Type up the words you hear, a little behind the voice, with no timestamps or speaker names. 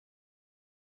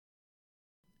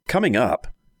Coming up,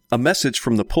 a message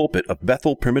from the pulpit of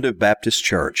Bethel Primitive Baptist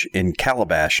Church in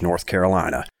Calabash, North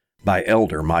Carolina, by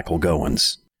Elder Michael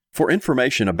Goins. For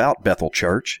information about Bethel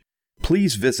Church,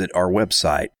 please visit our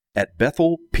website at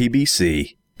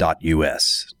bethelpbc.us.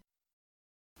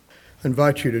 I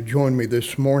invite you to join me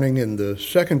this morning in the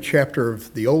second chapter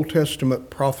of the Old Testament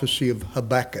prophecy of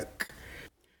Habakkuk.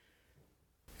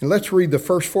 And let's read the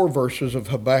first 4 verses of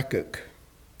Habakkuk,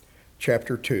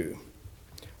 chapter 2.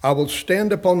 I will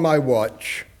stand upon my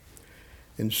watch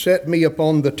and set me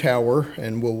upon the tower,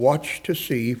 and will watch to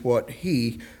see what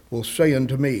he will say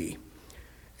unto me,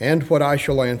 and what I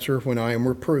shall answer when I am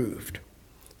reproved.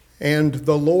 And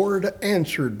the Lord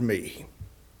answered me,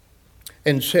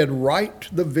 and said, Write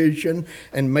the vision,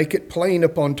 and make it plain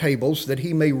upon tables, that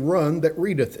he may run that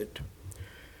readeth it.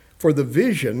 For the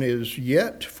vision is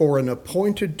yet for an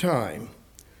appointed time,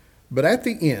 but at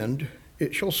the end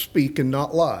it shall speak and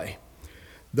not lie.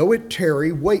 Though it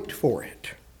tarry, wait for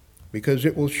it, because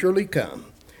it will surely come,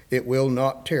 it will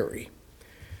not tarry.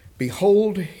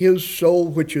 Behold, his soul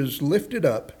which is lifted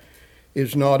up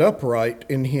is not upright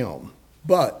in him,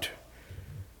 but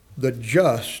the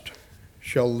just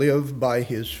shall live by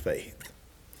his faith.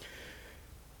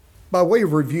 By way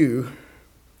of review,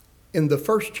 in the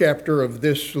first chapter of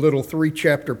this little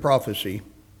 3-chapter prophecy,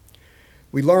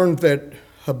 we learned that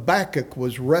Habakkuk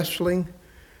was wrestling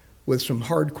with some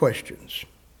hard questions.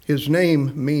 His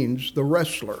name means the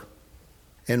wrestler,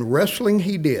 and wrestling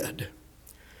he did.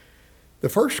 The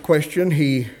first question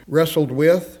he wrestled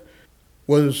with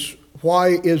was,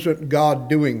 why isn't God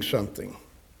doing something?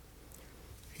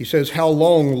 He says, How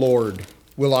long, Lord,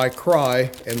 will I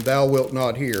cry, and thou wilt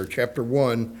not hear? Chapter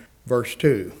 1, verse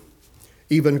 2.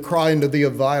 Even cry unto thee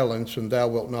of violence, and thou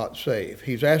wilt not save.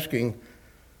 He's asking,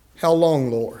 how long,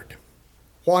 Lord?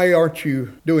 Why aren't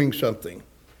you doing something?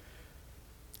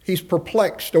 He's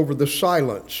perplexed over the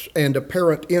silence and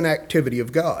apparent inactivity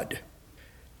of God.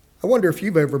 I wonder if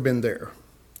you've ever been there.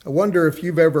 I wonder if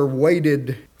you've ever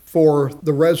waited for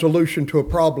the resolution to a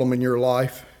problem in your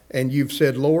life, and you've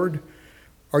said, Lord,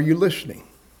 are you listening?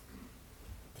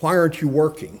 Why aren't you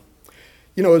working?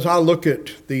 You know, as I look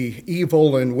at the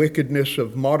evil and wickedness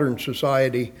of modern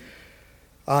society,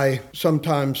 I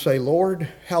sometimes say, Lord,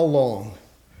 how long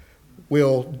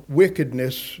will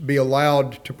wickedness be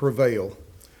allowed to prevail?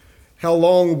 How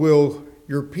long will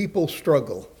your people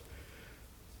struggle?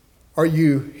 Are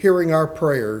you hearing our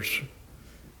prayers?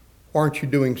 Aren't you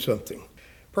doing something?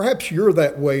 Perhaps you're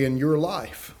that way in your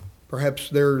life. Perhaps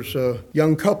there's a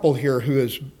young couple here who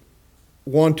has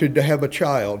wanted to have a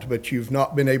child, but you've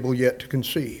not been able yet to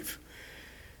conceive.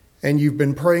 And you've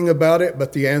been praying about it,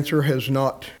 but the answer has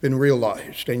not been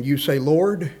realized. And you say,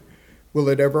 Lord, will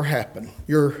it ever happen?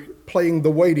 You're playing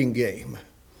the waiting game.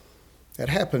 That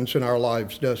happens in our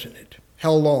lives, doesn't it?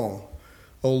 How long,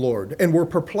 O Lord? And we're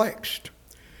perplexed.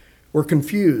 We're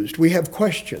confused. We have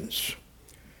questions.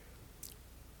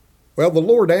 Well, the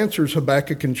Lord answers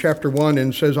Habakkuk in chapter 1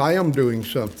 and says, I am doing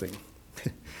something.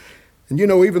 And you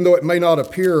know, even though it may not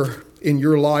appear in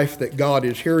your life that God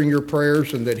is hearing your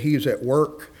prayers and that he's at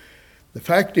work, the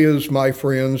fact is, my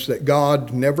friends, that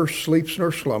God never sleeps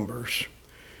nor slumbers,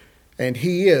 and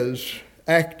he is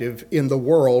active in the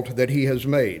world that he has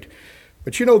made.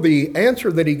 But you know, the answer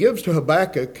that he gives to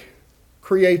Habakkuk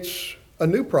creates a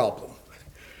new problem.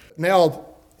 Now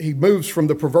he moves from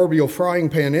the proverbial frying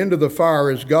pan into the fire,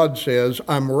 as God says,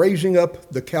 I'm raising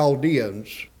up the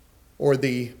Chaldeans, or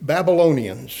the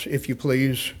Babylonians, if you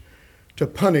please, to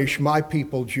punish my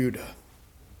people Judah.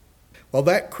 Well,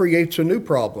 that creates a new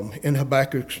problem in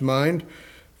Habakkuk's mind.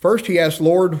 First he asked,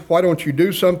 Lord, why don't you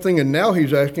do something? And now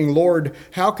he's asking, Lord,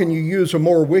 how can you use a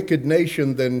more wicked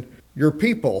nation than your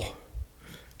people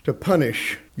to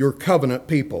punish your covenant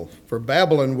people? For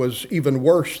Babylon was even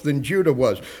worse than Judah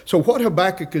was. So what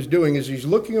Habakkuk is doing is he's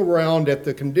looking around at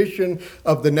the condition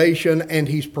of the nation, and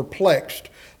he's perplexed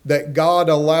that God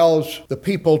allows the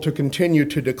people to continue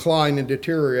to decline and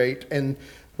deteriorate. And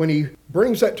when he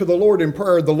brings that to the Lord in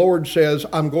prayer, the Lord says,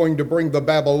 I'm going to bring the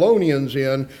Babylonians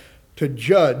in to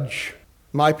judge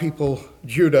my people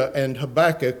Judah. And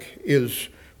Habakkuk is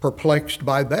perplexed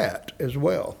by that as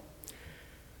well.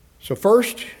 So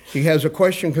first, he has a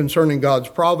question concerning God's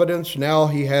providence. Now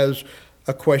he has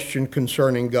a question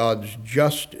concerning God's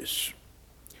justice.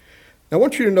 Now, I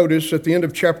want you to notice at the end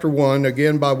of chapter 1,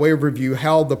 again by way of review,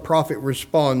 how the prophet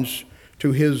responds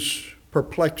to his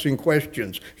perplexing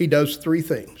questions. He does 3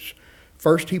 things.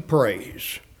 First, he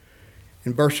prays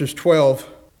in verses 12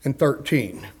 and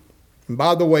 13. And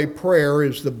by the way, prayer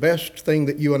is the best thing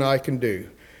that you and I can do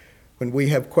when we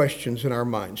have questions in our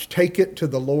minds. Take it to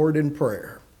the Lord in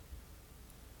prayer.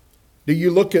 Do you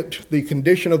look at the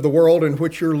condition of the world in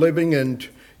which you're living and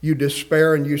you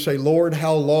despair and you say, Lord,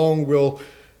 how long will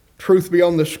truth be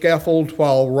on the scaffold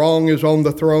while wrong is on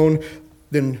the throne?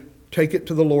 Then take it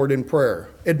to the Lord in prayer.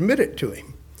 Admit it to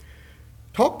Him.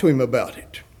 Talk to Him about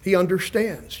it. He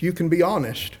understands. You can be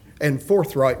honest and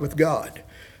forthright with God.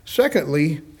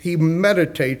 Secondly, he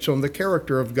meditates on the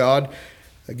character of God.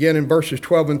 Again, in verses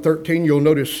 12 and 13, you'll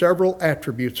notice several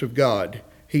attributes of God.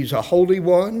 He's a holy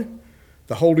one,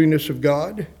 the holiness of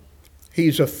God.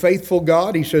 He's a faithful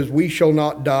God. He says, we shall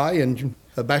not die. In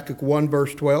Habakkuk 1,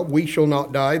 verse 12, we shall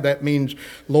not die. That means,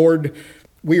 Lord,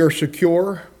 we are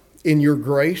secure in your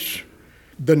grace.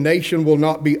 The nation will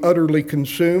not be utterly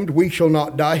consumed. We shall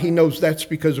not die. He knows that's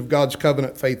because of God's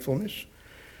covenant faithfulness.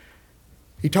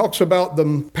 He talks about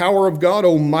the power of God,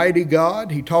 Almighty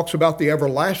God. He talks about the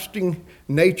everlasting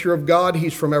nature of God.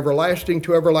 He's from everlasting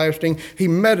to everlasting. He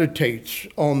meditates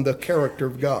on the character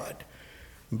of God.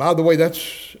 And by the way,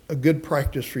 that's a good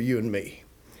practice for you and me.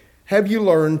 Have you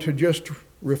learned to just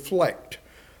reflect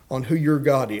on who your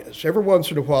God is? Every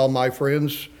once in a while, my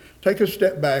friends, take a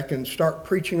step back and start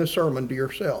preaching a sermon to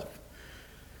yourself.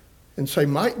 And say,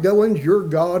 Mike Goins, your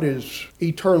God is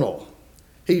eternal.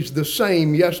 He's the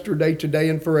same yesterday, today,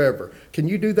 and forever. Can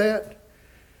you do that?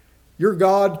 Your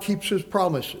God keeps His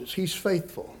promises. He's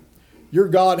faithful. Your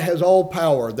God has all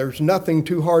power. There's nothing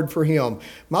too hard for Him.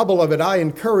 My beloved, I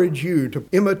encourage you to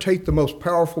imitate the most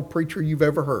powerful preacher you've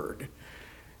ever heard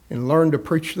and learn to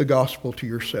preach the gospel to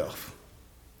yourself.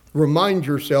 Remind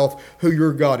yourself who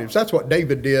your God is. That's what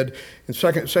David did in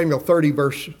 2 Samuel 30,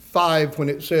 verse 5, when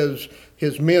it says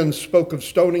his men spoke of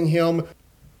stoning him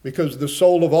because the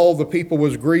soul of all the people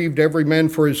was grieved, every man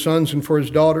for his sons and for his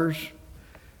daughters.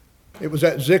 It was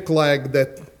at Ziklag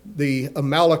that the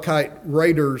Amalekite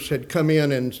raiders had come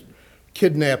in and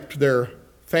kidnapped their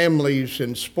families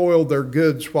and spoiled their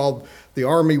goods while the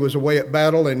army was away at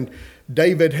battle, and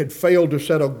David had failed to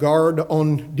set a guard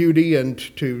on duty and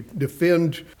to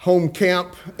defend home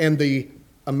camp, and the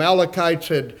Amalekites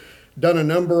had done a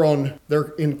number on their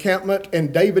encampment,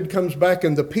 and David comes back,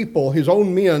 and the people, his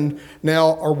own men,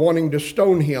 now are wanting to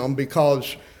stone him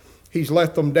because he's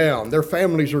let them down. Their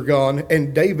families are gone,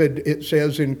 and David, it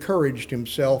says, encouraged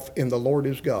himself in the Lord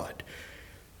his God.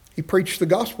 He preached the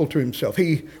gospel to himself.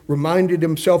 He reminded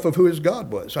himself of who his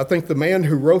God was. I think the man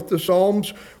who wrote the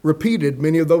Psalms repeated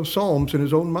many of those Psalms in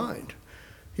his own mind.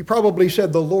 He probably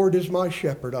said, the Lord is my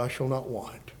shepherd, I shall not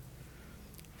want.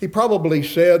 He probably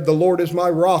said, the Lord is my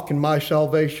rock and my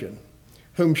salvation.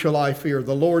 Whom shall I fear?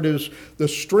 The Lord is the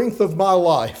strength of my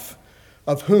life.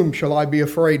 Of whom shall I be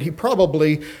afraid? He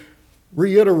probably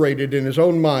reiterated in his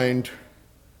own mind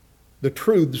the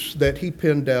truths that he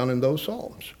penned down in those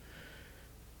Psalms.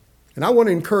 And I want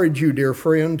to encourage you, dear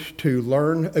friend, to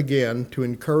learn again to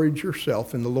encourage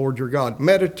yourself in the Lord your God.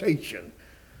 Meditation.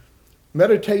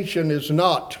 Meditation is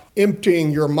not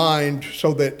emptying your mind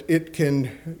so that it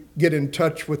can get in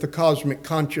touch with the cosmic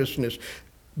consciousness.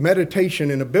 Meditation,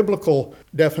 in a biblical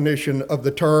definition of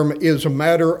the term, is a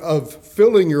matter of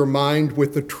filling your mind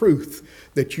with the truth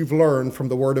that you've learned from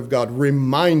the Word of God,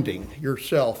 reminding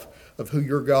yourself of who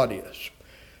your God is.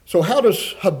 So how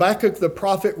does Habakkuk the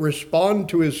prophet respond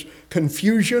to his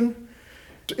confusion?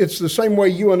 It's the same way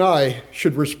you and I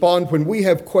should respond when we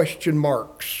have question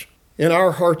marks in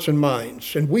our hearts and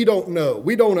minds, and we don't know,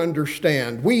 we don't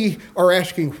understand. We are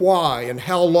asking why and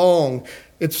how long.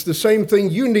 It's the same thing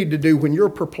you need to do when you're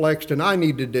perplexed and I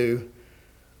need to do.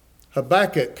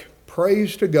 Habakkuk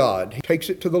prays to God. He takes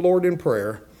it to the Lord in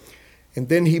prayer, and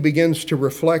then he begins to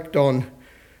reflect on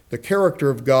the character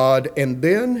of God, and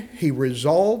then he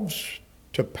resolves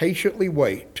to patiently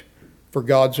wait for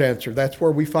God's answer. That's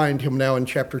where we find him now in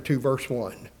chapter 2, verse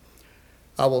 1.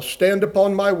 I will stand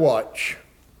upon my watch.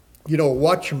 You know, a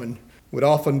watchman would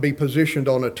often be positioned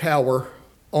on a tower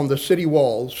on the city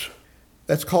walls.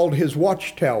 That's called his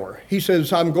watchtower. He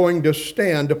says, I'm going to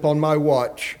stand upon my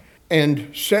watch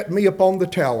and set me upon the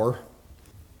tower,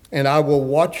 and I will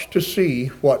watch to see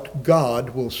what God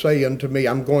will say unto me.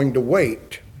 I'm going to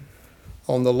wait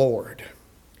on the Lord.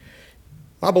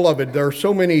 My beloved, there are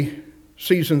so many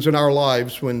seasons in our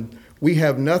lives when we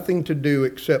have nothing to do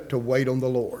except to wait on the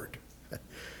Lord.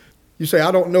 You say,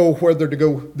 I don't know whether to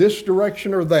go this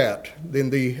direction or that. Then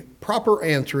the proper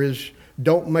answer is,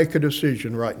 don't make a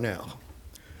decision right now.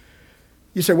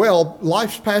 You say, well,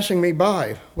 life's passing me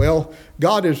by. Well,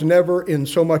 God is never in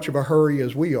so much of a hurry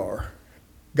as we are.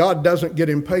 God doesn't get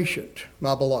impatient,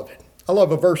 my beloved. I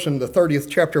love a verse in the 30th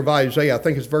chapter of Isaiah, I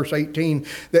think it's verse 18,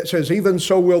 that says, even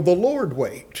so will the Lord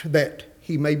wait, that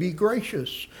he may be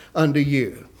gracious unto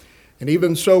you. And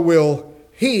even so will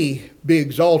he be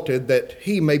exalted, that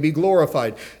he may be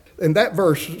glorified. And that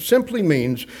verse simply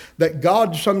means that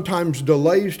God sometimes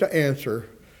delays to answer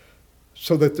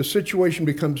so that the situation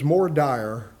becomes more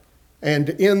dire, and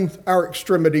in our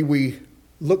extremity we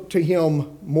look to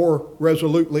Him more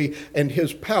resolutely and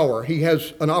His power. He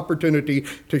has an opportunity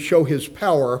to show His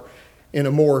power in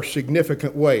a more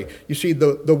significant way. You see,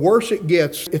 the worse it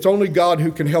gets, it's only God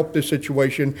who can help this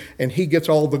situation, and He gets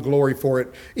all the glory for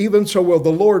it. Even so will the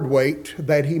Lord wait,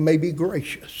 that He may be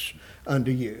gracious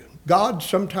unto you. God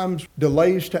sometimes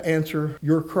delays to answer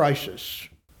your crisis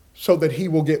so that He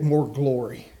will get more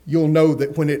glory. You'll know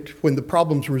that when the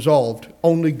problem's resolved,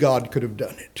 only God could have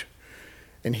done it.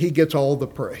 And He gets all the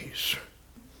praise.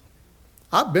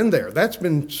 I've been there. That's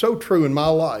been so true in my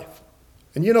life.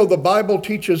 And you know, the Bible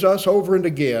teaches us over and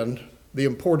again the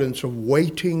importance of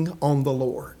waiting on the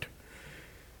Lord.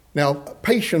 Now,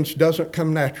 patience doesn't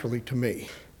come naturally to me.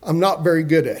 I'm not very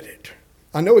good at it.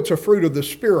 I know it's a fruit of the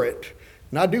Spirit,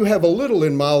 and I do have a little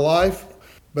in my life,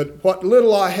 but what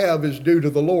little I have is due to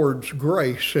the Lord's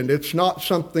grace, and it's not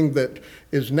something that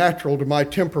is natural to my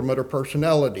temperament or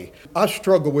personality. I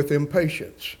struggle with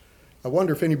impatience. I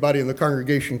wonder if anybody in the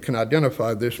congregation can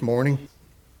identify this morning.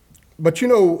 But you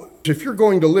know, if you're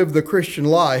going to live the Christian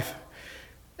life,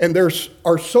 and there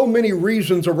are so many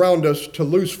reasons around us to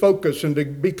lose focus and to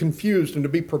be confused and to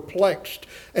be perplexed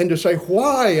and to say,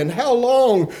 why and how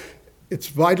long? It's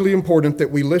vitally important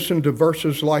that we listen to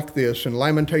verses like this in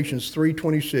Lamentations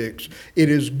 3:26. It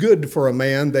is good for a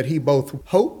man that he both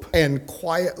hope and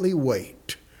quietly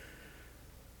wait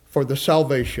for the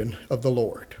salvation of the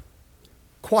Lord.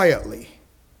 Quietly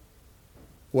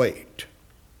wait.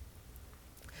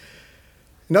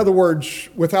 In other words,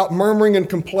 without murmuring and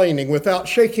complaining, without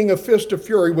shaking a fist of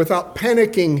fury, without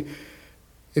panicking,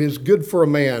 it is good for a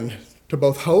man to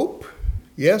both hope.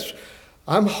 Yes,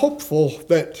 I'm hopeful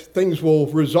that things will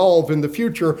resolve in the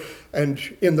future, and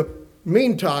in the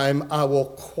meantime, I will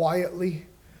quietly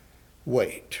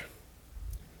wait.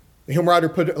 The hymn writer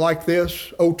put it like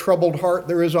this: "O troubled heart,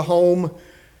 there is a home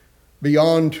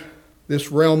beyond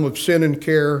this realm of sin and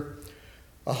care,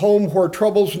 a home where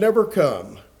troubles never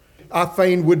come. I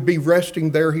fain would be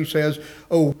resting there," he says.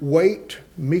 "Oh, wait,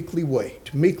 meekly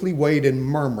wait and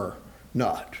murmur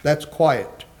not." That's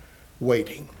quiet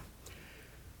waiting.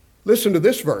 Listen to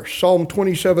this verse, Psalm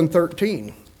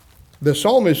 27:13. The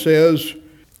psalmist says,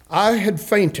 "I had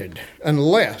fainted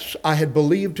unless I had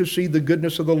believed to see the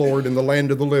goodness of the Lord in the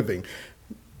land of the living."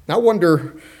 Now, I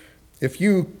wonder if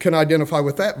you can identify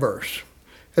with that verse.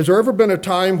 Has there ever been a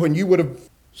time when you would have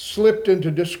slipped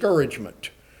into discouragement?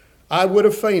 I would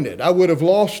have fainted. I would have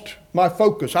lost my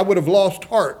focus. I would have lost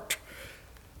heart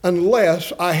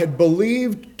unless I had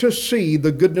believed to see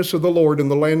the goodness of the Lord in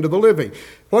the land of the living.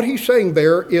 What he's saying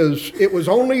there is, it was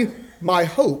only my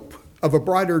hope of a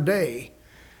brighter day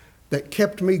that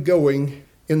kept me going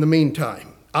in the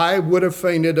meantime. I would have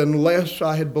fainted unless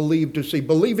I had believed to see.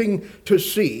 Believing to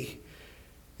see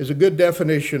is a good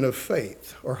definition of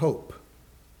faith or hope.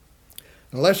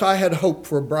 Unless I had hope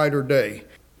for a brighter day.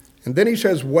 And then he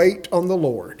says, wait on the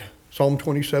Lord. Psalm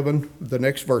 27, the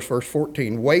next verse, verse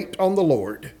 14. Wait on the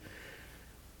Lord.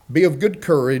 Be of good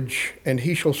courage, and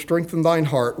he shall strengthen thine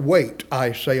heart. Wait,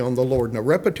 I say, on the Lord. Now,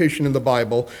 repetition in the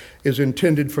Bible is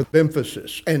intended for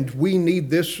emphasis, and we need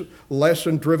this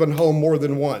lesson driven home more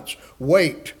than once.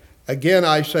 Wait. Again,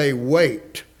 I say,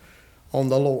 wait on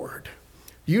the Lord.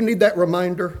 Do you need that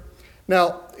reminder?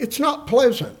 Now, it's not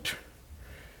pleasant.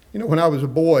 You know, when I was a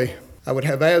boy, I would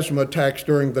have asthma attacks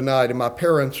during the night, and my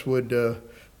parents would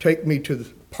take me to the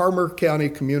Palmer County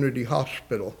Community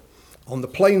Hospital on the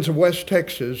plains of West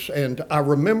Texas, and I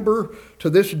remember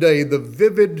to this day the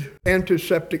vivid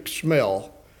antiseptic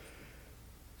smell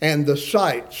and the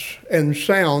sights and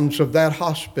sounds of that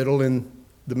hospital in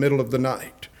the middle of the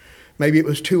night. Maybe it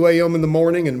was 2 a.m. in the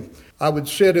morning, and I would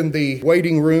sit in the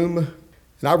waiting room,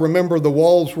 and I remember the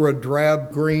walls were a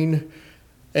drab green,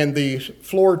 and the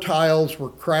floor tiles were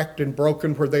cracked and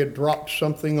broken where they had dropped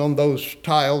something on those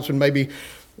tiles, and maybe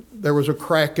there was a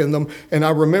crack in them. And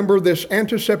I remember this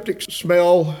antiseptic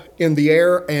smell in the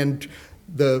air and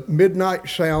the midnight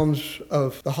sounds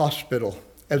of the hospital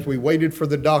as we waited for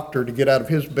the doctor to get out of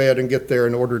his bed and get there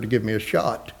in order to give me a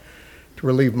shot to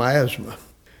relieve my asthma.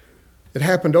 It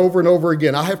happened over and over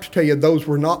again. I have to tell you, those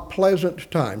were not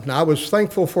pleasant times. Now, I was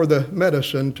thankful for the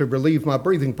medicine to relieve my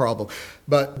breathing problem,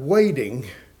 but waiting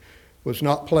was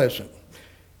not pleasant.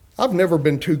 I've never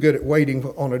been too good at waiting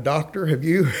on a doctor. Have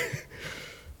you?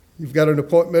 You've got an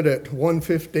appointment at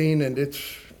 1:15 and it's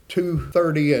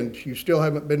 2:30 and you still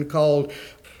haven't been called.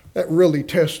 That really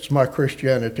tests my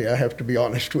Christianity, I have to be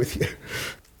honest with you.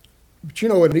 But you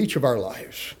know, in each of our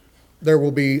lives, there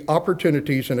will be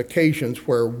opportunities and occasions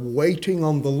where waiting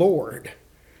on the Lord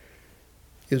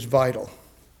is vital.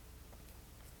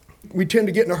 We tend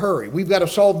to get in a hurry. We've got to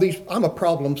solve these. I'm a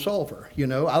problem solver.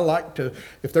 I like to,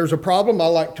 if there's a problem, I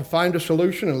like to find a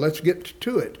solution and let's get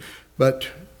to it. But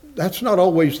that's not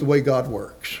always the way God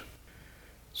works.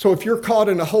 So if you're caught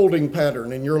in a holding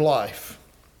pattern in your life,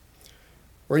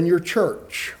 or in your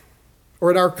church, or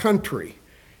in our country,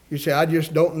 you say, I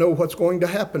just don't know what's going to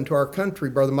happen to our country,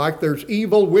 Brother Mike. There's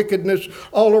evil, wickedness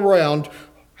all around.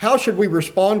 How should we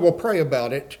respond? Well, pray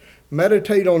about it.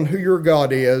 Meditate on who your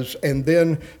God is, and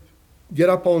then get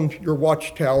up on your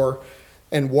watchtower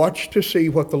and watch to see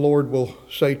what the Lord will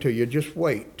say to you. Just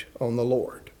wait on the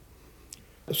Lord.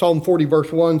 Psalm 40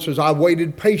 verse 1 says, I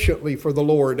waited patiently for the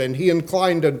Lord, and he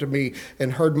inclined unto me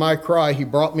and heard my cry. He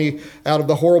brought me out of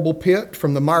the horrible pit,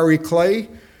 from the miry clay,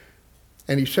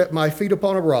 and he set my feet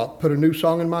upon a rock, put a new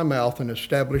song in my mouth, and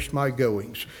established my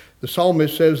goings. The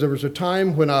psalmist says, there was a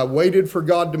time when I waited for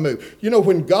God to move.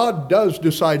 When God does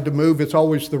decide to move, it's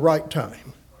always the right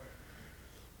time.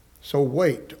 So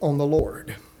wait on the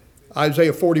Lord.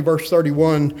 Isaiah 40 verse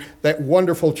 31, that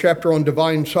wonderful chapter on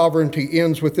divine sovereignty,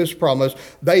 ends with this promise: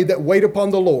 they that wait upon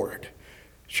the Lord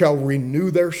shall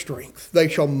renew their strength. They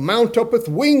shall mount up with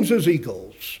wings as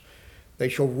eagles. They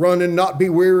shall run and not be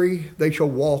weary. They shall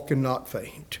walk and not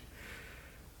faint.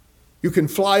 You can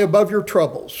fly above your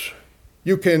troubles.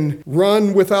 You can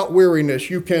run without weariness.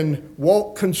 You can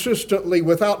walk consistently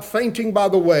without fainting by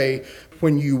the way.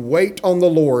 When you wait on the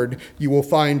Lord, you will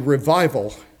find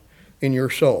revival in your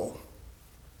soul.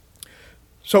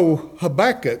 So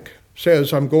Habakkuk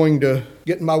says, I'm going to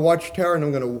get in my watchtower and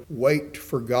I'm going to wait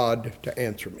for God to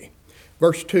answer me.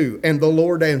 Verse 2, and the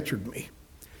Lord answered me.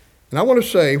 And I want to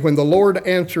say, when the Lord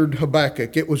answered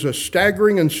Habakkuk, it was a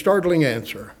staggering and startling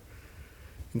answer.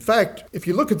 In fact, if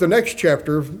you look at the next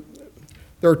chapter,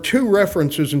 there are two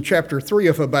references in chapter 3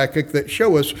 of Habakkuk that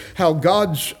show us how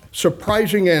God's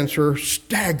surprising answer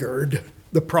staggered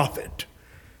the prophet.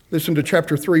 Listen to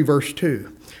chapter 3, verse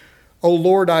 2. O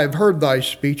Lord, I have heard thy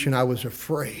speech, and I was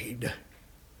afraid.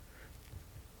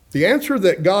 The answer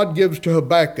that God gives to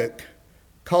Habakkuk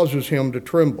causes him to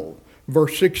tremble.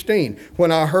 Verse 16,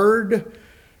 when I heard,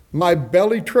 my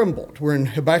belly trembled. We're in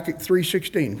Habakkuk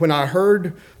 3:16. When I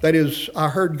heard, that is, I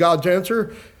heard God's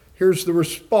answer, here's the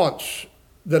response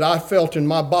that I felt in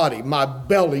my body. My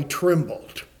belly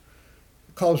trembled.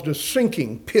 It caused a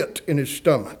sinking pit in his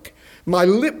stomach. My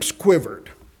lips quivered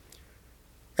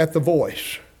at the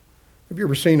voice. Have you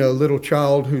ever seen a little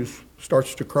child who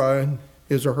starts to cry and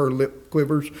his or her lip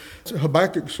quivers?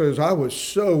 Habakkuk says, I was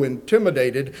so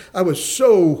intimidated, I was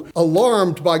so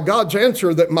alarmed by God's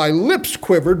answer that my lips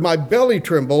quivered, my belly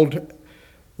trembled,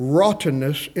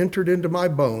 rottenness entered into my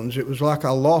bones. It was like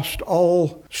I lost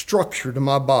all structure to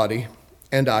my body,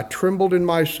 and I trembled in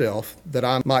myself that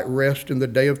I might rest in the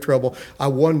day of trouble. I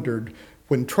wondered,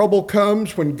 when trouble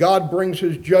comes, when God brings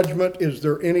his judgment, is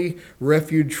there any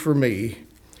refuge for me?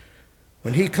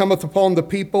 When he cometh upon the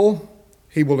people,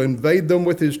 he will invade them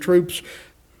with his troops.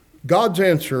 God's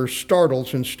answer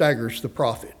startles and staggers the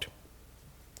prophet.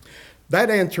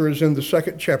 That answer is in the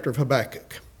 2nd chapter of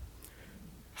Habakkuk.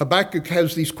 Habakkuk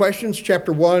has these questions.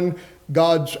 Chapter 1,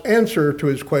 God's answer to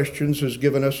his questions is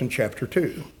given us in chapter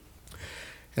 2.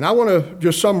 And I want to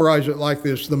just summarize it like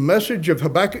this. The message of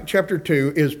Habakkuk chapter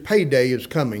 2 is payday is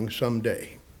coming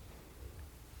someday.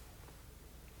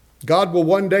 God will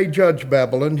one day judge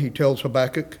Babylon, he tells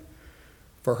Habakkuk,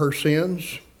 for her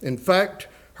sins. In fact,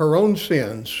 her own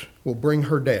sins will bring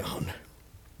her down.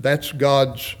 That's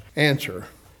God's answer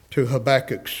to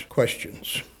Habakkuk's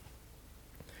questions.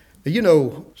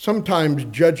 Sometimes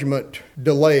judgment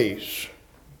delays.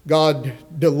 God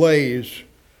delays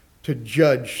to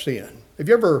judge sin. Have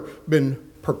you ever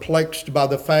been perplexed by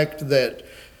the fact that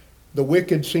the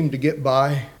wicked seem to get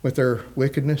by with their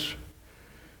wickedness?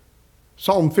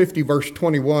 Psalm 50 verse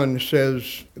 21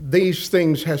 says, these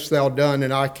things hast thou done,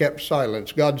 and I kept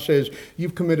silence. God says,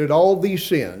 you've committed all these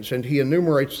sins, and he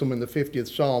enumerates them in the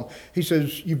 50th Psalm. He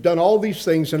says, you've done all these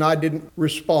things, and I didn't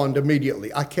respond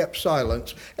immediately. I kept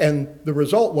silence, and the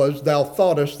result was, thou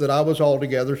thoughtest that I was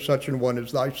altogether such an one as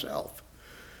thyself.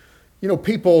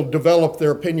 People develop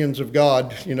their opinions of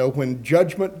God. When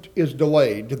judgment is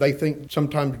delayed, they think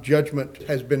sometimes judgment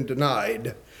has been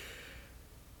denied.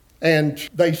 And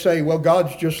they say, well,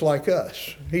 God's just like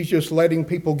us. He's just letting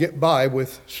people get by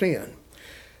with sin.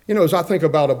 As I think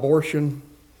about abortion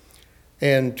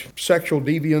and sexual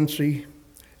deviancy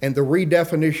and the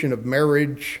redefinition of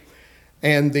marriage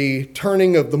and the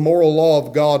turning of the moral law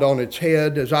of God on its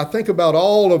head, as I think about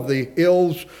all of the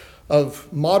ills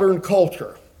of modern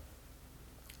culture,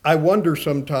 I wonder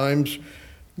sometimes,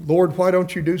 Lord, why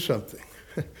don't you do something?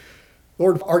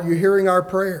 Lord, are you hearing our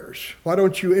prayers? Why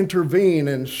don't you intervene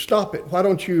and stop it? Why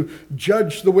don't you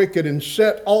judge the wicked and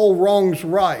set all wrongs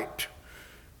right?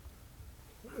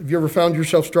 Have you ever found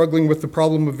yourself struggling with the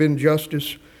problem of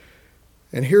injustice?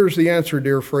 And here's the answer,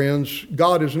 dear friends.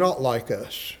 God is not like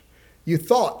us. You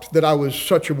thought that I was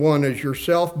such a one as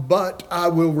yourself, but I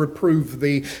will reprove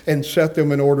thee and set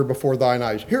them in order before thine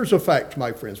eyes. Here's a fact,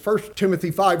 my friends. 1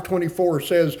 Timothy 5:24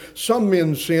 says, some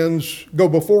men's sins go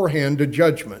beforehand to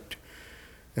judgment,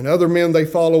 and other men they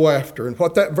follow after. And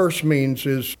what that verse means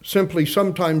is simply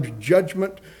sometimes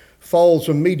judgment falls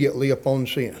immediately upon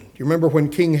sin. Do you remember when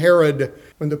King Herod,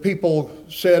 when the people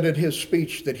said at his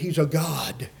speech that he's a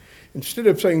god, instead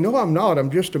of saying, no, I'm not, I'm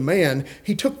just a man,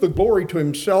 he took the glory to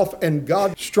himself, and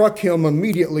God struck him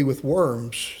immediately with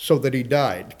worms so that he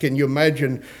died. Can you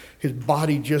imagine his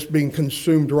body just being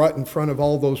consumed right in front of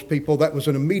all those people? That was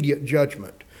an immediate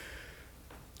judgment.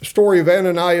 The story of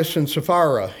Ananias and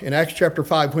Sapphira in Acts chapter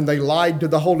 5, when they lied to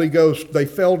the Holy Ghost, they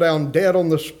fell down dead on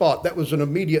the spot. That was an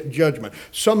immediate judgment.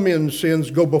 Some men's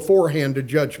sins go beforehand to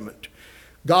judgment.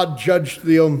 God judged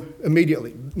them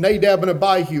immediately. Nadab and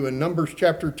Abihu in Numbers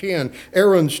chapter 10,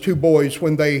 Aaron's two boys,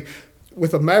 when they,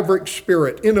 with a maverick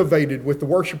spirit, innovated with the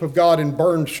worship of God and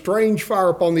burned strange fire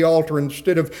upon the altar,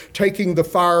 instead of taking the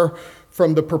fire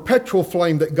from the perpetual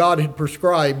flame that God had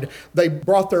prescribed, they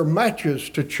brought their matches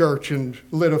to church and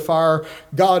lit a fire.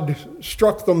 God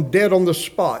struck them dead on the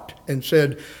spot and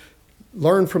said,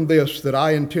 learn from this that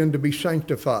I intend to be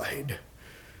sanctified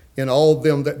in all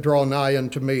them that draw nigh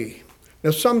unto me.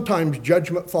 Now, sometimes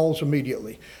judgment falls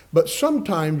immediately, but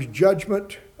sometimes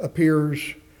judgment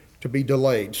appears to be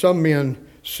delayed. Some men's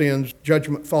sins,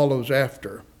 judgment follows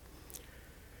after.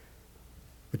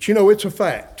 But you know, it's a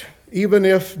fact. Even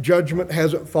if judgment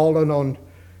hasn't fallen on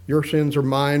your sins or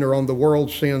mine or on the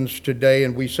world's sins today,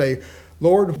 and we say,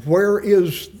 Lord, where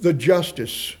is the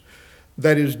justice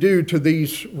that is due to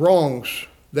these wrongs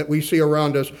that we see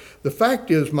around us? The fact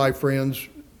is, my friends,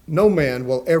 no man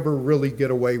will ever really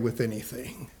get away with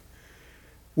anything.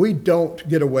 We don't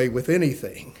get away with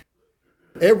anything.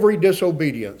 Every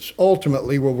disobedience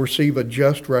ultimately will receive a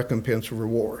just recompense or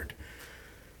reward.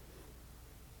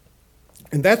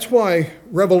 And that's why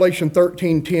Revelation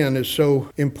 13:10 is so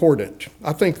important.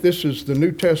 I think this is the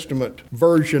New Testament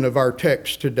version of our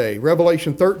text today.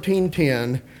 Revelation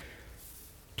 13:10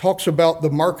 talks about the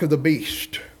mark of the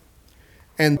beast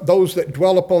and those that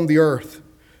dwell upon the earth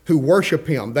who worship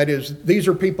him. That is, these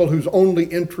are people whose only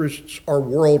interests are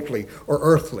worldly or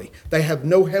earthly. They have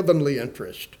no heavenly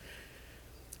interest.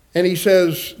 And he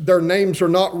says, their names are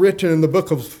not written in the book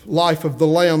of life of the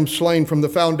Lamb slain from the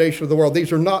foundation of the world.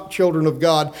 These are not children of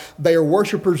God. They are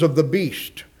worshipers of the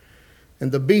beast.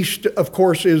 And the beast, of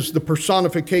course, is the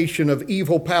personification of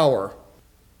evil power.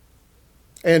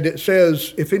 And it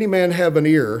says, if any man have an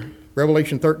ear,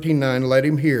 Revelation 13:9, let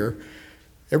him hear.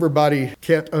 Everybody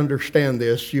can't understand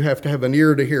this. You have to have an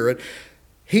ear to hear it.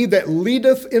 He that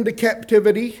leadeth into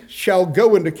captivity shall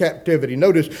go into captivity.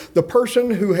 Notice, the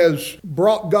person who has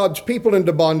brought God's people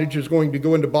into bondage is going to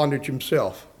go into bondage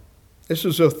himself. This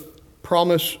is a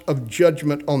promise of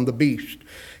judgment on the beast.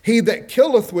 He that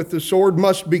killeth with the sword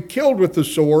must be killed with the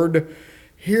sword.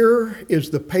 Here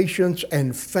is the patience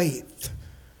and faith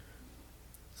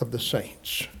of the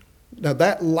saints. Now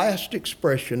that last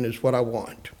expression is what I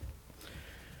want.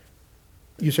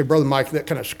 You say, Brother Mike, that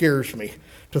kind of scares me,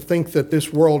 to think that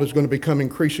this world is going to become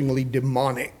increasingly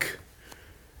demonic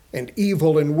and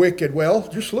evil and wicked. Well,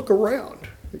 just look around.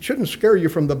 It shouldn't scare you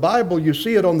from the Bible. You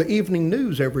see it on the evening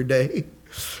news every day.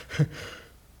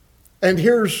 And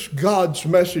here's God's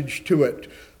message to it.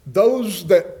 Those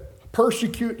that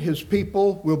persecute his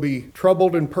people will be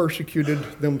troubled and persecuted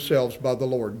themselves by the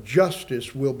Lord.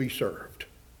 Justice will be served.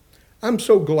 I'm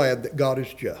so glad that God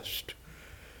is just.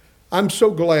 I'm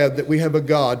so glad that we have a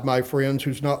God, my friends,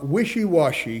 who's not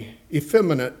wishy-washy,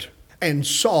 effeminate, and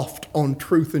soft on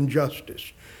truth and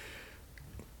justice.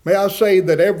 May I say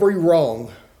that every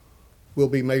wrong will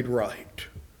be made right.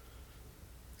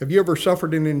 Have you ever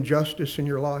suffered an injustice in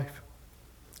your life?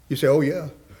 You say, oh yeah.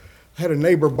 I had a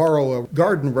neighbor borrow a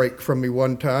garden rake from me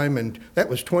one time, and that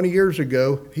was 20 years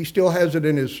ago. He still has it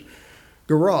in his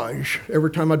garage. Every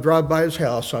time I drive by his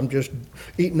house, I'm just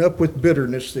eaten up with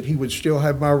bitterness that he would still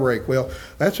have my rake. Well,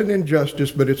 that's an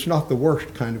injustice, but it's not the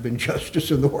worst kind of injustice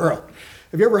in the world.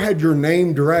 Have you ever had your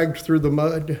name dragged through the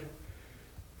mud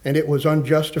and it was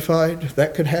unjustified?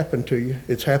 That could happen to you.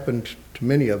 It's happened to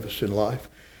many of us in life.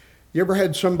 You ever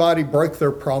had somebody break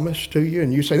their promise to you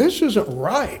and you say, this isn't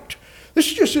right.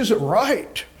 This just isn't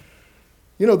right.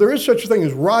 You know, there is such a thing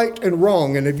as right and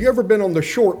wrong. And have you ever been on the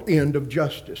short end of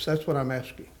justice? That's what I'm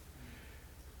asking.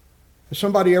 Has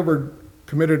somebody ever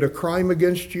committed a crime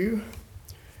against you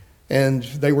and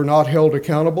they were not held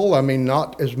accountable? I mean,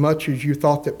 not as much as you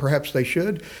thought that perhaps they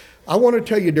should. I want to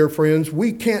tell you, dear friends,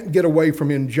 we can't get away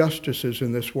from injustices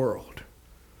in this world.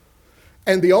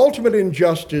 And the ultimate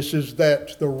injustice is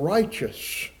that the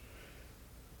righteous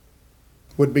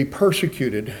would be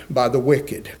persecuted by the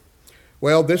wicked.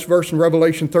 Well, this verse in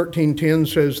Revelation 13:10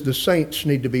 says the saints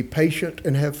need to be patient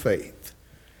and have faith,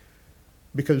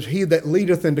 because he that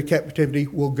leadeth into captivity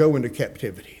will go into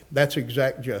captivity. That's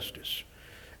exact justice.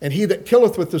 And he that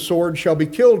killeth with the sword shall be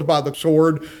killed by the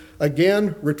sword.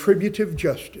 Again, retributive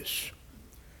justice.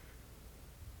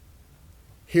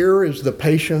 Here is the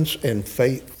patience and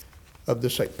faith of the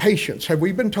saint. Patience. Have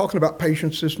we been talking about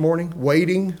patience this morning?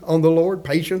 Waiting on the Lord,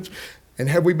 patience. And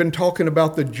have we been talking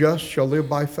about the just shall live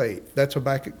by faith? That's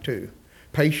Habakkuk 2.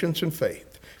 Patience and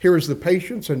faith. Here is the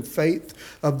patience and faith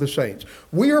of the saints.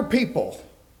 We are people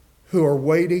who are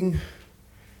waiting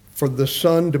for the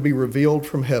Son to be revealed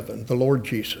from heaven, the Lord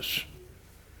Jesus.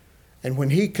 And when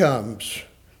he comes,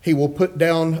 he will put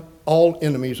down all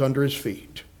enemies under his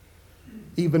feet,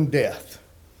 even death.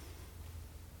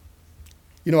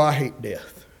 You know, I hate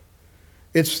death.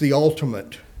 It's the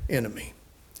ultimate enemy.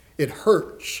 It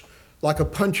hurts like a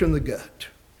punch in the gut.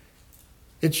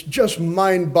 It's just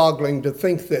mind-boggling to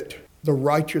think that the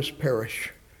righteous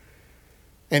perish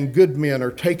and good men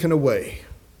are taken away,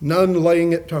 none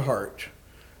laying it to heart,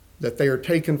 that they are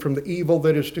taken from the evil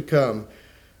that is to come.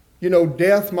 You know,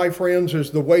 death, my friends,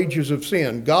 is the wages of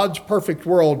sin. God's perfect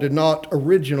world did not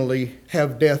originally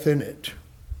have death in it.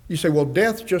 You say, well,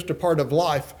 death's just a part of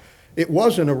life. It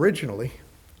wasn't originally.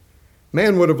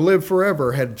 Man would have lived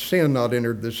forever had sin not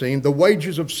entered the scene. The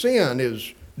wages of sin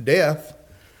is death.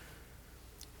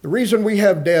 The reason we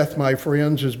have death, my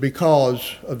friends, is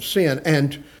because of sin,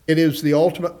 and it is the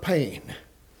ultimate pain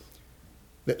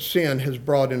that sin has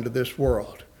brought into this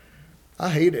world. I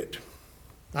hate it.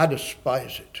 I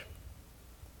despise it.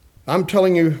 I'm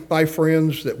telling you, my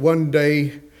friends, that one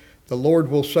day the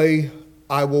Lord will say,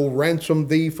 I will ransom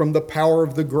thee from the power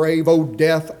of the grave. O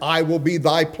death, I will be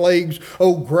thy plagues.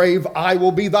 O grave, I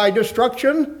will be thy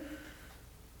destruction.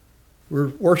 We're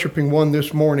worshiping one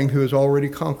this morning who has already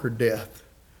conquered death,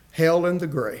 hell, and the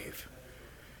grave.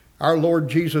 Our Lord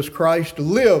Jesus Christ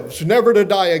lives never to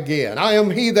die again. I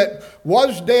am he that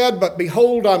was dead, but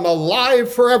behold, I'm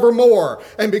alive forevermore.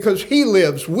 And because he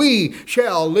lives, we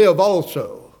shall live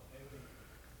also.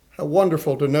 How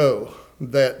wonderful to know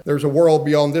that there's a world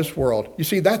beyond this world. You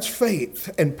see, that's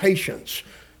faith and patience.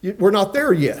 We're not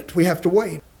there yet. We have to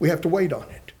wait. We have to wait on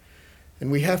it.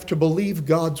 And we have to believe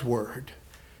God's word.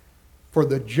 For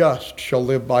the just shall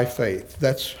live by faith.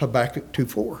 That's Habakkuk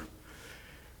 2:4.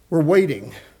 We're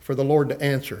waiting for the Lord to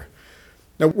answer.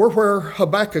 Now, we're where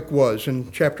Habakkuk was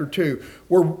in chapter 2.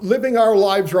 We're living our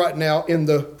lives right now in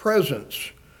the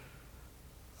presence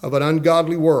of an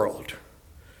ungodly world.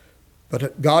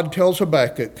 But God tells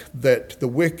Habakkuk that the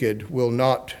wicked will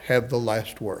not have the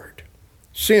last word.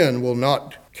 Sin will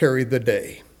not carry the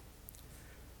day.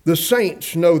 The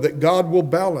saints know that God will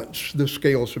balance the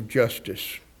scales of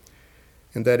justice,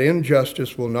 and that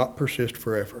injustice will not persist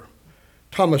forever.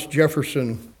 Thomas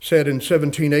Jefferson said in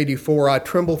 1784, I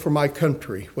tremble for my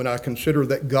country when I consider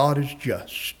that God is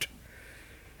just,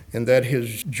 and that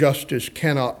his justice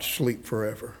cannot sleep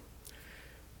forever.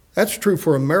 That's true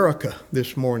for America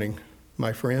this morning,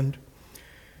 my friend.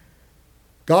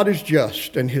 God is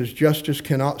just, and his justice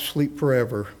cannot sleep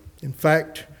forever. In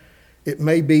fact, it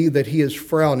may be that he is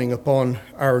frowning upon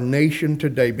our nation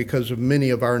today because of many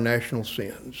of our national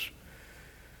sins.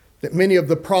 That many of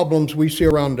the problems we see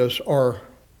around us are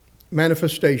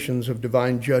manifestations of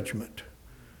divine judgment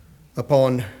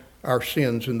upon our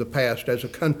sins in the past as a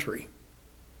country.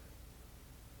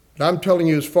 But I'm telling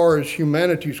you, as far as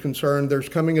humanity is concerned, there's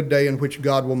coming a day in which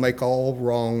God will make all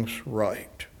wrongs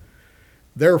right.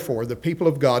 Therefore, the people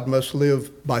of God must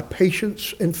live by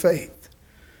patience and faith.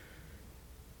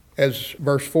 As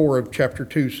verse 4 of chapter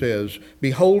 2 says,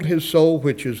 behold, his soul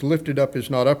which is lifted up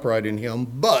is not upright in him,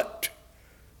 but,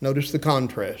 notice the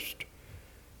contrast,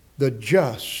 the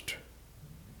just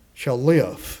shall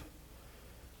live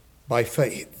by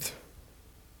faith.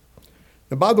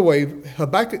 Now, by the way,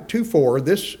 Habakkuk 2:4,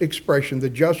 this expression, the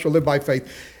just shall live by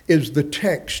faith, is the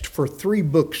text for 3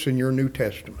 books in your New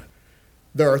Testament.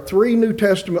 There are 3 New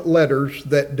Testament letters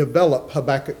that develop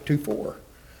Habakkuk 2:4.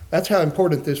 That's how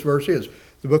important this verse is.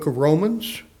 The book of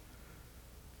Romans,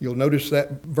 you'll notice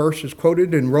that verse is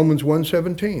quoted in Romans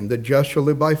 1:17, the just shall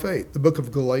live by faith. The book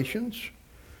of Galatians,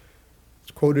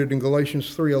 it's quoted in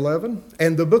Galatians 3:11.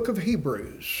 And the book of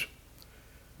Hebrews,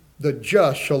 the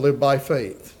just shall live by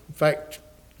faith. In fact,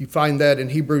 You find that in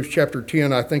Hebrews chapter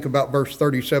 10, I think about verse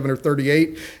 37 or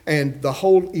 38. And the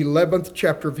whole 11th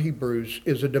chapter of Hebrews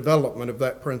is a development of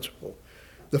that principle.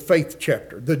 The faith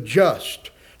chapter, the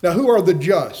just. Now, who are the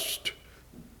just?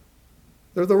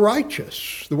 They're the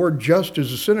righteous. The word just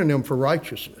is a synonym for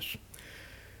righteousness.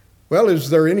 Well,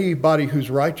 is there anybody who's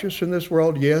righteous in this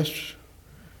world? Yes.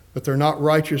 But they're not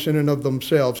righteous in and of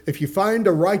themselves. If you find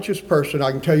a righteous person, I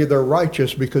can tell you they're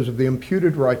righteous because of the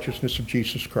imputed righteousness of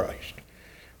Jesus Christ.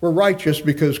 We're righteous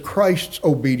because Christ's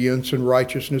obedience and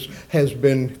righteousness has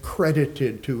been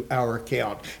credited to our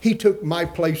account. He took my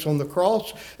place on the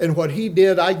cross, and what he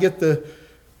did, I get the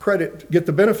credit, get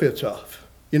the benefits of.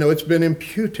 It's been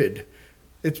imputed.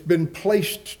 It's been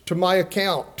placed to my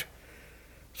account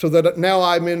so that now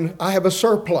I have a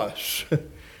surplus.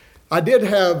 I did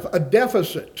have a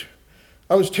deficit.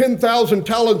 I was 10,000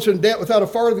 talents in debt without a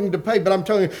farthing to pay, but I'm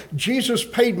telling you, Jesus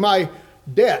paid my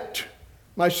debt,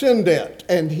 my sin debt,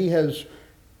 and he has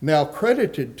now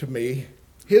credited to me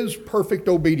his perfect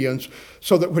obedience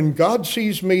so that when God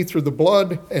sees me through the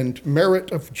blood and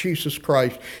merit of Jesus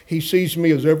Christ, he sees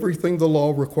me as everything the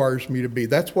law requires me to be.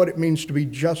 That's what it means to be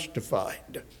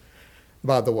justified,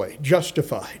 by the way,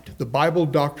 justified, the Bible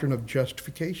doctrine of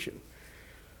justification.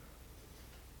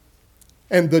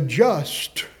 And the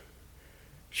just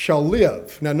shall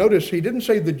live. Now notice, he didn't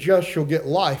say the just shall get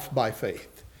life by faith.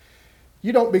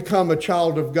 You don't become a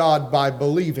child of God by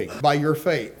believing, by your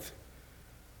faith.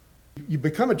 You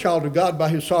become a child of God by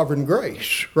his sovereign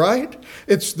grace, right?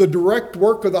 It's the direct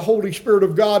work of the Holy Spirit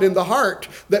of God in the heart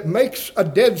that makes a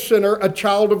dead sinner a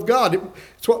child of God.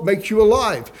 It's what makes you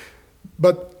alive.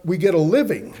 But we get a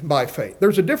living by faith.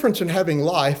 There's a difference in having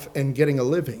life and getting a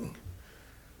living.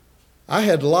 I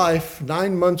had life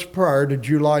 9 months prior to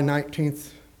July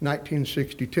 19th,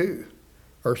 1962,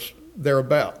 or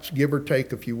thereabouts, give or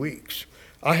take a few weeks.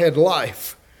 I had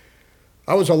life.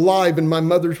 I was alive in my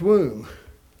mother's womb.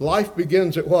 Life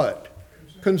begins at what?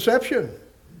 Conception.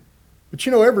 But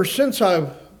ever since I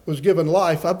was given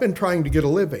life, I've been trying to get a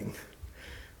living.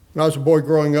 When I was a boy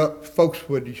growing up, folks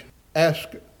would ask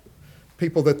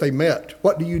people that they met,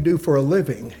 what do you do for a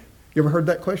living? You ever heard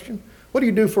that question? What do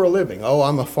you do for a living? Oh,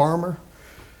 I'm a farmer.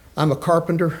 I'm a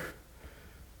carpenter.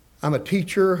 I'm a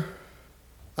teacher.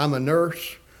 I'm a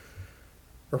nurse,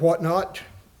 or whatnot.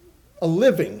 A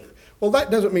living. Well, that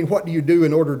doesn't mean what do you do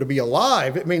in order to be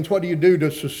alive. It means what do you do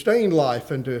to sustain life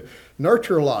and to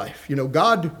nurture life.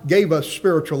 God gave us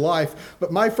spiritual life,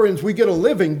 but my friends, we get a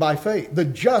living by faith. The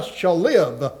just shall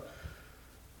live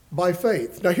by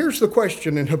faith. Now, here's the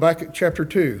question in Habakkuk chapter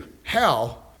 2.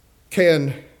 How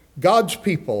can God's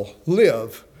people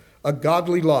live a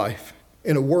godly life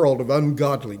in a world of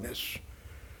ungodliness?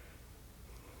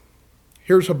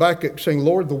 Here's Habakkuk saying,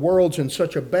 Lord, the world's in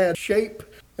such a bad shape,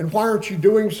 and why aren't you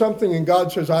doing something? And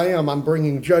God says, I am. I'm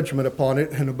bringing judgment upon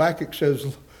it. And Habakkuk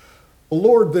says, well,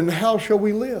 Lord, then how shall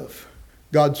we live?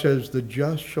 God says, the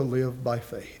just shall live by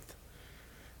faith.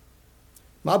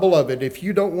 My beloved, if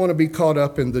you don't want to be caught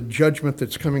up in the judgment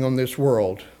that's coming on this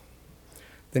world,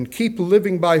 then keep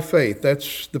living by faith.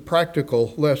 That's the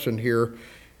practical lesson here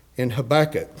in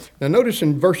Habakkuk. Now notice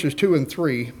in verses 2 and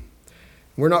 3,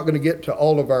 we're not going to get to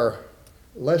all of our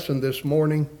lesson this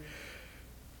morning,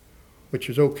 which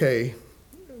is okay.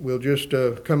 We'll just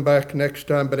come back next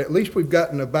time, but at least we've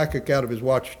gotten Habakkuk out of his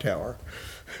watchtower.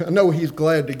 I know he's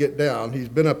glad to get down. He's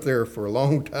been up there for a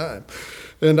long time.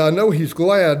 And I know he's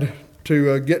glad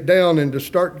to get down and to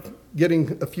start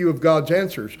getting a few of God's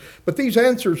answers. But these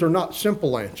answers are not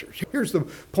simple answers. Here's the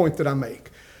point that I make.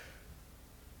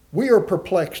 We are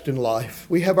perplexed in life.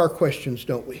 We have our questions,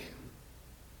 don't we?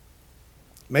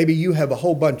 Maybe you have a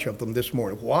whole bunch of them this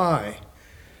morning. Why?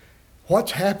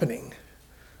 What's happening?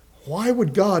 Why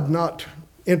would God not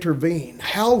intervene?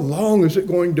 How long is it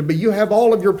going to be? You have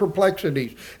all of your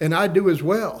perplexities, and I do as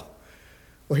well.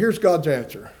 Well, here's God's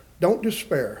answer. Don't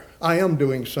despair. I am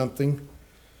doing something.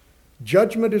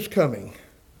 Judgment is coming.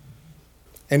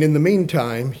 And in the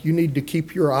meantime, you need to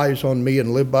keep your eyes on me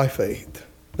and live by faith.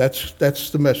 That's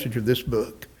the message of this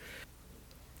book.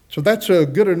 So that's a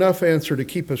good enough answer to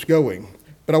keep us going.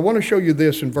 But I want to show you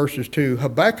this in verses 2.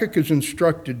 Habakkuk is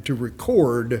instructed to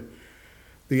record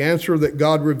the answer that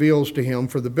God reveals to him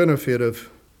for the benefit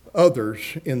of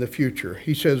others in the future.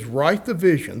 He says, write the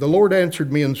vision. The Lord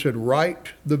answered me and said,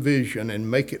 write the vision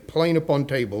and make it plain upon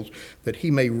tables, that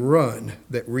he may run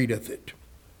that readeth it.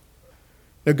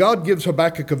 Now God gives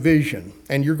Habakkuk a vision,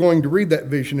 and you're going to read that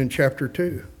vision in chapter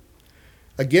 2.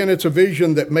 Again, it's a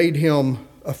vision that made him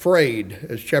afraid,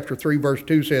 as chapter 3 verse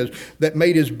 2 says, that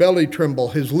made his belly tremble,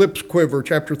 his lips quiver,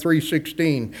 chapter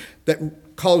 3:16,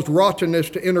 that caused rottenness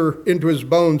to enter into his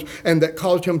bones and that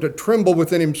caused him to tremble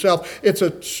within himself. It's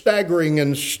a staggering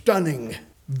and stunning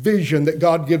vision that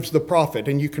God gives the prophet.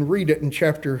 And you can read it in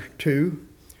chapter 2.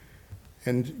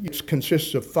 And it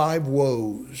consists of 5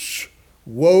 woes.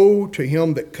 Woe to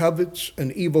him that covets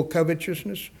an evil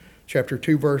covetousness. Chapter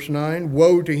 2, verse 9.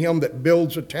 Woe to him that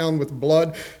builds a town with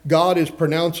blood. God is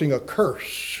pronouncing a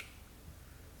curse.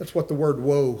 That's what the word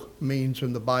woe means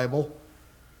in the Bible.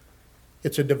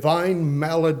 It's a divine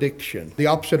malediction, the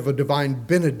opposite of a divine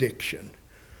benediction.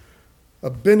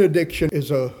 A benediction is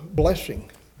a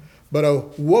blessing, but a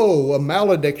woe, a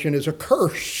malediction, is a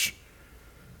curse.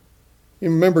 You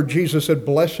remember Jesus said,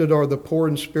 blessed are the poor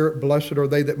in spirit, blessed are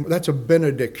they that... That's a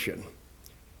benediction.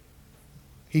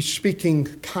 He's speaking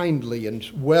kindly and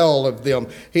well of them.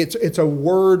 It's a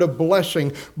word of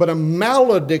blessing, but a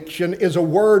malediction is a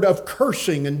word of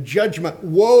cursing and judgment.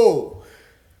 Woe!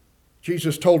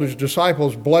 Jesus told his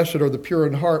disciples, blessed are the pure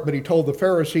in heart, but he told the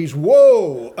Pharisees,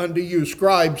 woe unto you,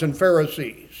 scribes and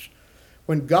Pharisees.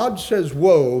 When God says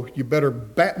woe, you better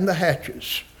batten the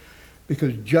hatches,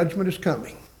 because judgment is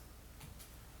coming.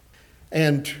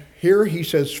 And here he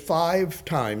says 5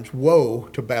 times, woe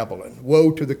to Babylon,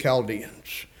 woe to the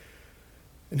Chaldeans.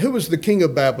 And who was the king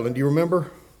of Babylon? Do you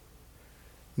remember?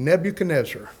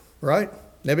 Nebuchadnezzar, right?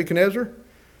 Nebuchadnezzar,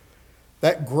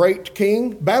 that great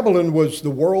king. Babylon was the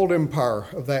world empire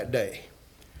of that day.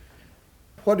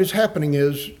 What is happening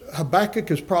is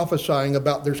Habakkuk is prophesying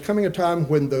about there's coming a time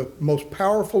when the most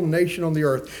powerful nation on the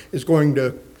earth is going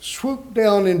to swoop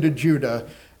down into Judah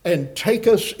and take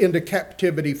us into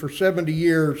captivity for 70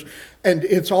 years. And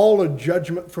it's all a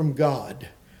judgment from God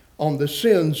on the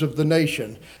sins of the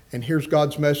nation. And here's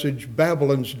God's message,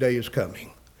 Babylon's day is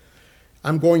coming.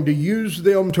 I'm going to use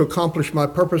them to accomplish my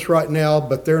purpose right now,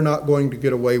 but they're not going to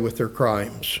get away with their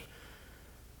crimes.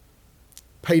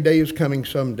 Payday is coming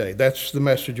someday. That's the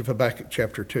message of Habakkuk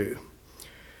chapter 2.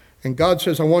 And God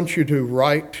says, I want you to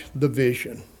write the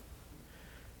vision.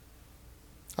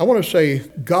 I want to say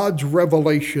God's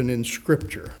revelation in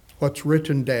Scripture, what's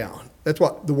written down. That's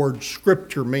what the word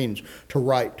Scripture means, to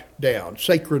write down,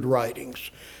 sacred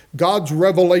writings. God's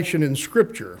revelation in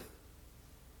Scripture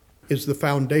is the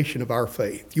foundation of our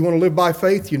faith. You want to live by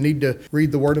faith, you need to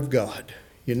read the Word of God.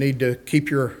 You need to keep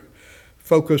your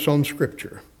focus on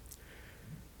Scripture.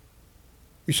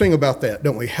 We sing about that,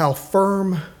 don't we? How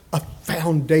firm a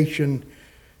foundation,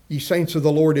 ye saints of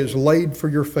the Lord, is laid for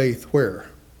your faith. Where?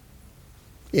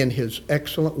 In His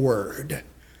excellent Word.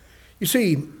 You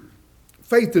see,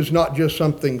 faith is not just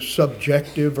something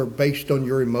subjective or based on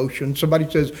your emotions. Somebody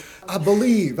says, I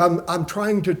believe, I'm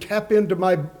trying to tap into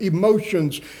my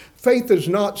emotions. Faith is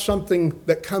not something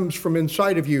that comes from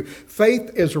inside of you.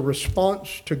 Faith is a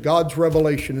response to God's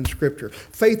revelation in Scripture.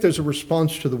 Faith is a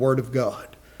response to the Word of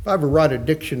God. If I ever write a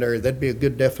dictionary, that'd be a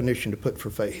good definition to put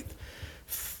for faith.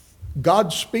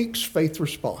 God speaks, faith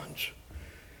responds.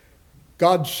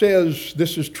 God says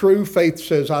this is true, faith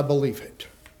says I believe it.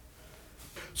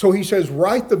 So he says,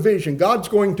 write the vision. God's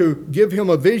going to give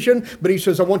him a vision, but he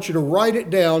says, I want you to write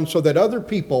it down so that other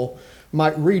people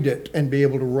might read it and be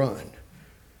able to run.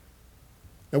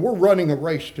 Now, we're running a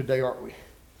race today, aren't we?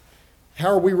 How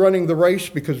are we running the race?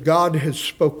 Because God has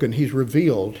spoken. He's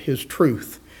revealed His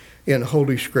truth in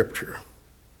Holy Scripture.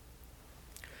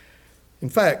 In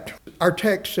fact, our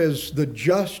text says, the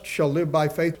just shall live by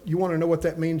faith. You want to know what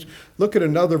that means? Look at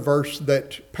another verse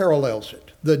that parallels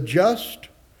it. The just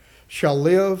shall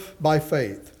live by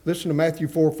faith. Listen to Matthew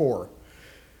 4:4.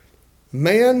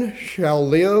 Man shall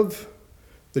live,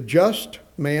 the just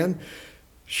man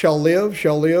shall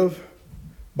live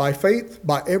by faith,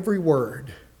 by every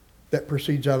word that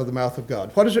proceeds out of the mouth of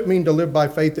God. What does it mean to live by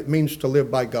faith? It means to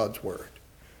live by God's word.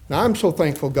 Now, I'm so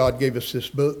thankful God gave us this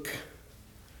book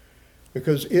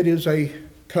because it is a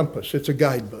compass. It's a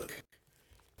guidebook.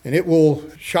 And it will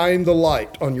shine the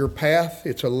light on your path.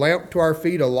 It's a lamp to our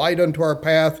feet, a light unto our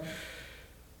path.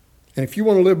 And if you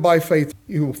want to live by faith,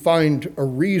 you will find a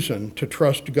reason to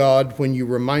trust God when you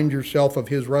remind yourself of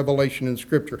His revelation in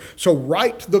Scripture. So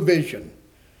write the vision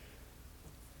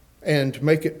and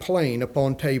make it plain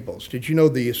upon tables. Did you know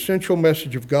the essential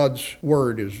message of God's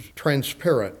Word is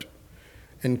transparent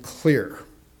and clear?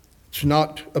 It's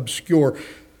not obscure.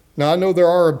 Now, I know there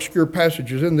are obscure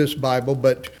passages in this Bible,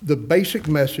 but the basic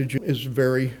message is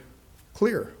very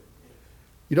clear.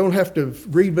 You don't have to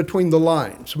read between the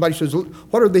lines. Somebody says,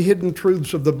 what are the hidden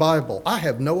truths of the Bible? I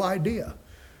have no idea.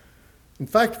 In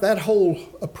fact, that whole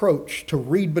approach to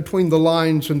read between the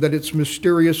lines and that it's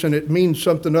mysterious and it means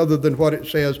something other than what it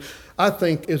says, I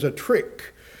think is a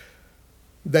trick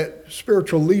that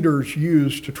spiritual leaders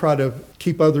use to try to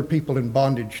keep other people in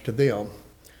bondage to them.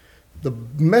 The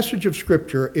message of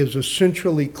Scripture is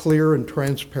essentially clear and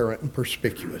transparent and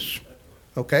perspicuous.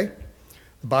 Okay?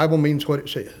 The Bible means what it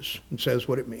says and says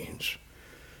what it means.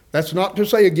 That's not to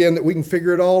say, again, that we can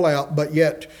figure it all out, but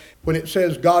yet when it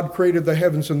says God created the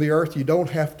heavens and the earth, you don't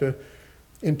have to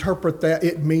interpret that.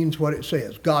 It means what it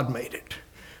says. God made it.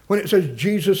 When it says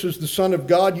Jesus is the Son of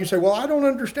God, you say, well, I don't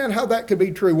understand how that could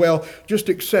be true. Well, just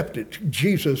accept it.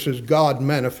 Jesus is God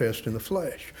manifest in the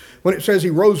flesh. When it says he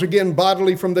rose again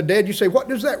bodily from the dead, you say, what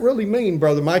does that really mean,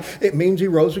 Brother Mike? It means he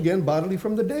rose again bodily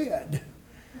from the dead.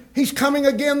 He's coming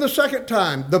again the second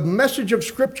time. The message of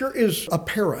Scripture is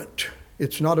apparent.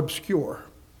 It's not obscure.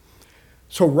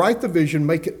 So write the vision,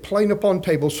 make it plain upon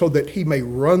tables so that he may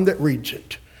run that reads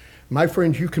it. My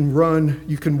friends, you can run,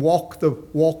 you can walk the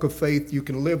walk of faith, you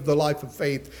can live the life of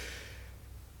faith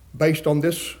based on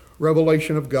this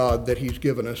revelation of God that he's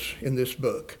given us in this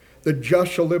book. The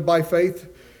just shall live by faith.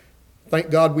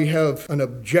 Thank God we have an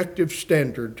objective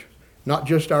standard, not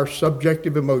just our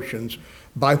subjective emotions,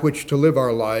 by which to live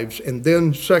our lives. And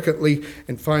then secondly,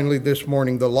 and finally this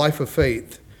morning, the life of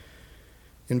faith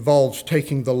involves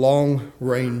taking the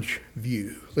long-range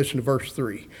view. Listen to verse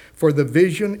 3. For the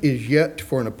vision is yet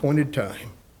for an appointed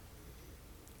time.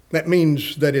 That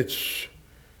means that it's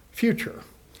future.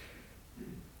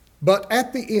 But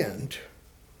at the end,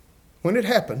 when it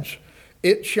happens,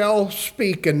 it shall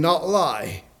speak and not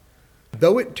lie.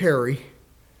 Though it tarry,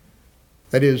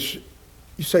 that is,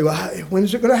 you say, well, when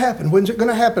is it going to happen? When's it going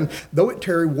to happen? Though it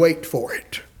tarry, wait for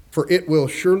it, for it will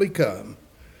surely come.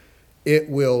 It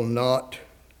will not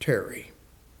tarry.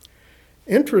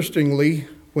 Interestingly,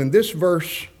 when this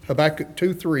verse, Habakkuk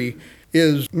 2:3,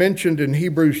 is mentioned in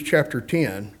Hebrews chapter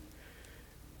 10,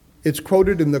 it's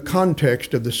quoted in the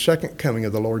context of the second coming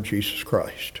of the Lord Jesus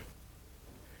Christ.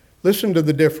 Listen to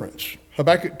the difference.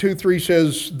 Habakkuk 2:3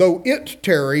 says, though it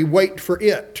tarry, wait for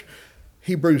it.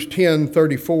 Hebrews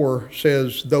 10:34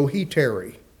 says, though he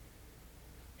tarry,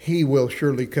 he will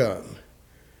surely come.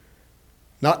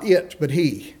 Not it, but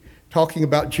he. Talking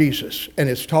about Jesus, and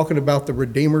it's talking about the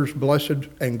Redeemer's blessed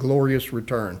and glorious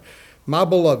return. My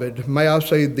beloved, may I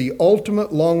say the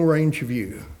ultimate long-range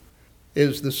view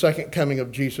is the second coming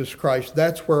of Jesus Christ.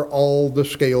 That's where all the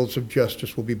scales of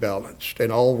justice will be balanced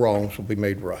and all wrongs will be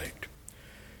made right.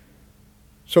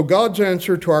 So God's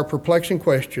answer to our perplexing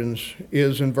questions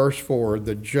is in verse 4,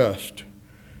 the just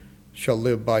shall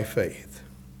live by faith.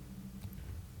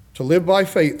 To live by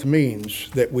faith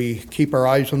means that we keep our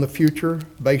eyes on the future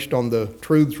based on the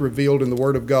truths revealed in the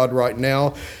Word of God right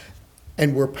now,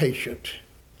 and we're patient.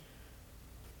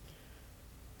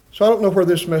 So I don't know where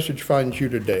this message finds you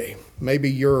today.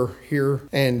 Maybe you're here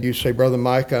and you say, Brother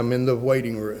Mike, I'm in the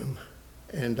waiting room,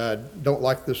 and I don't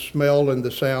like the smell and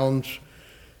the sounds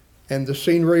and the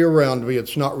scenery around me.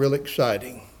 It's not real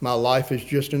exciting. My life is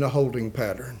just in a holding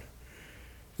pattern.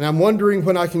 And I'm wondering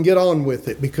when I can get on with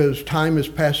it because time is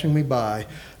passing me by.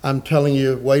 I'm telling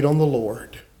you, wait on the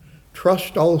Lord.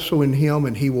 Trust also in him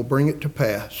and he will bring it to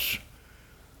pass.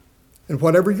 And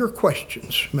whatever your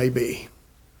questions may be,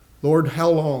 Lord, how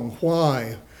long?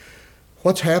 Why?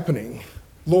 What's happening?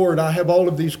 Lord, I have all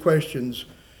of these questions.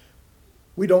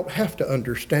 We don't have to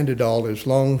understand it all as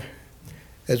long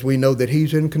as we know that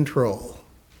he's in control.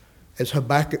 As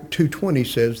Habakkuk 2:20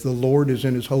 says, the Lord is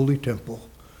in his holy temple.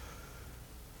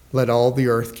 Let all the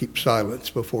earth keep silence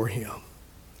before him.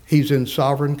 He's in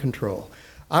sovereign control.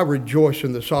 I rejoice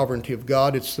in the sovereignty of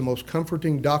God. It's the most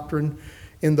comforting doctrine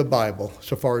in the Bible,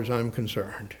 so far as I'm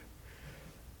concerned.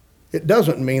 It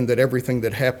doesn't mean that everything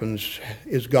that happens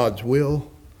is God's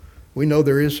will. We know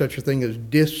there is such a thing as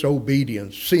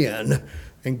disobedience, sin,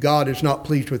 and God is not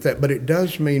pleased with that. But it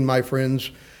does mean, my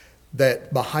friends,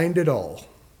 that behind it all,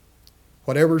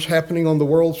 whatever's happening on the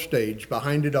world stage,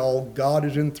 behind it all, God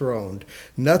is enthroned.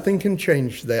 Nothing can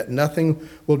change that. Nothing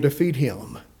will defeat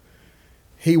him.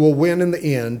 He will win in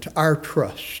the end. Our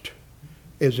trust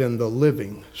is in the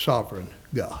living, sovereign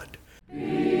God.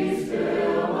 Peace.